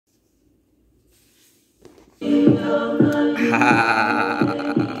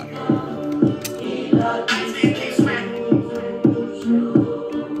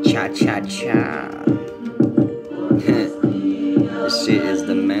Cha cha cha. This shit is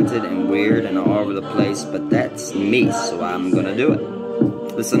demented and weird and all over the place, but that's me, so I'm gonna do it.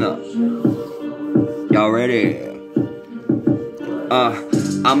 Listen up. Y'all ready?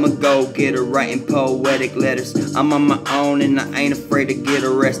 I'ma go get her writing poetic letters. I'm on my own and I ain't afraid to get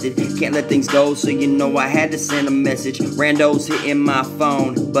arrested. Can't let things go, so you know I had to send a message. Randos hitting my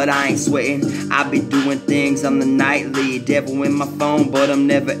phone, but I ain't sweating. I be doing things, I'm the nightly devil in my phone, but I'm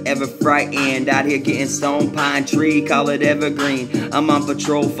never ever frightened. Out here getting stone, pine tree, call it evergreen. I'm on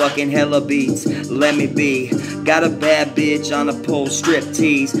patrol, fucking hella beats, let me be. Got a bad bitch on a pole, strip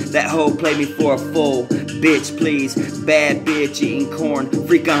tease. That hoe played me for a fool, bitch please. Bad bitch eating corn,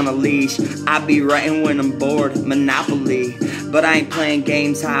 freak on a leash. I be writing when I'm bored, Monopoly. But I ain't playing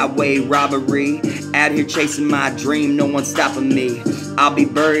games, highway robbery. Out here chasing my dream, no one's stopping me. I'll be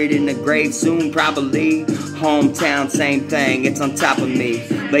buried in the grave soon, probably. Hometown, same thing, it's on top of me.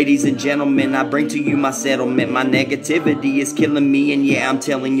 Ladies and gentlemen, I bring to you my settlement. My negativity is killing me, and yeah, I'm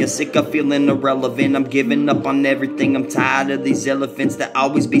telling you, sick of feeling irrelevant. I'm giving up on everything, I'm tired of these elephants that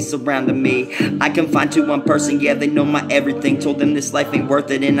always be surrounding me. I can find to one person, yeah, they know my everything. Told them this life ain't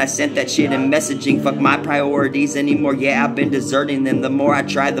worth it, and I sent that shit in messaging. Fuck my priorities anymore, yeah, I've been deserting them. The more I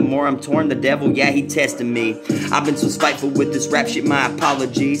try, the more I'm torn. The devil, yeah, he testing me. I've been so spiteful with this rap shit, my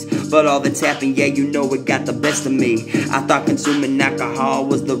apologies. But all that's happened, yeah, you know it got the best of me. I thought consuming alcohol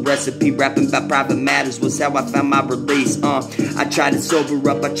was the recipe. Rapping about private matters was how I found my release. I tried to sober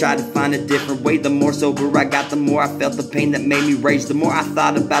up, I tried to find a different way. The more sober I got, the more I felt the pain that made me rage. The more I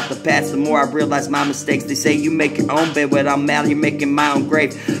thought about the past, the more I realized my mistakes. They say you make your own bed, but I'm out here making my own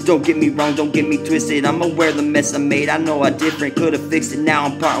grave. Don't get me wrong, don't get me twisted, I'm aware of the mess I made. I know I different, could've fixed it, now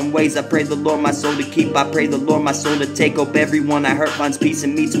I'm parting ways. I pray the Lord my soul to keep, I pray the Lord my soul to take. Hope everyone I hurt finds peace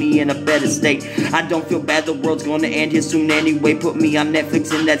and meets me in a better state. I don't feel bad, the world's gonna end here soon anyway. Put me on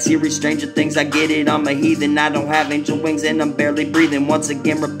Netflix in that series, Stranger Things, I get it, I'm a heathen. I don't have angel wings and I'm barely breathing. Once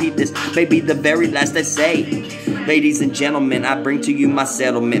again repeat this, maybe the very last I say. Ladies and gentlemen, I bring to you my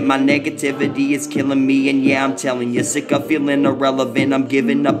settlement. My negativity is killing me, and yeah, I'm telling you, sick of feeling irrelevant. I'm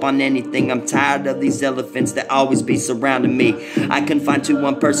giving up on anything, I'm tired of these elephants that always be surrounding me. I confide to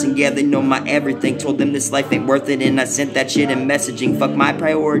one person, yeah, they know my everything. Told them this life ain't worth it, and I sent that shit in messaging. Fuck my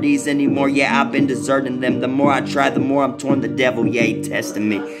priorities anymore, yeah, I've been deserting them. The more I try, the more I'm torn. The devil, yeah, he testing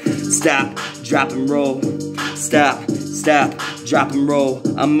me. Stop, drop and roll. Stop, stop, drop and roll.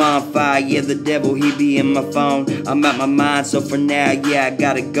 I'm on fire, yeah, the devil, he be in my phone. I'm out my mind, so for now, yeah, I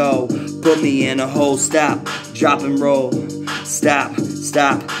gotta go. Put me in a hole. Stop, drop and roll. Stop,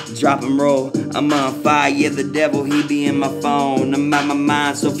 stop, drop and roll. I'm on fire, yeah, the devil, he be in my phone. I'm out my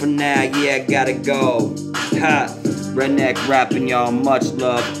mind, so for now, yeah, I gotta go. Ha, redneck rapping, y'all, much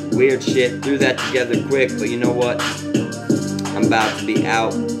love. Weird shit, threw that together quick, but you know what? I'm about to be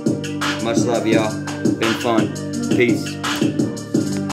out. Much love, y'all. Been fun. Peace.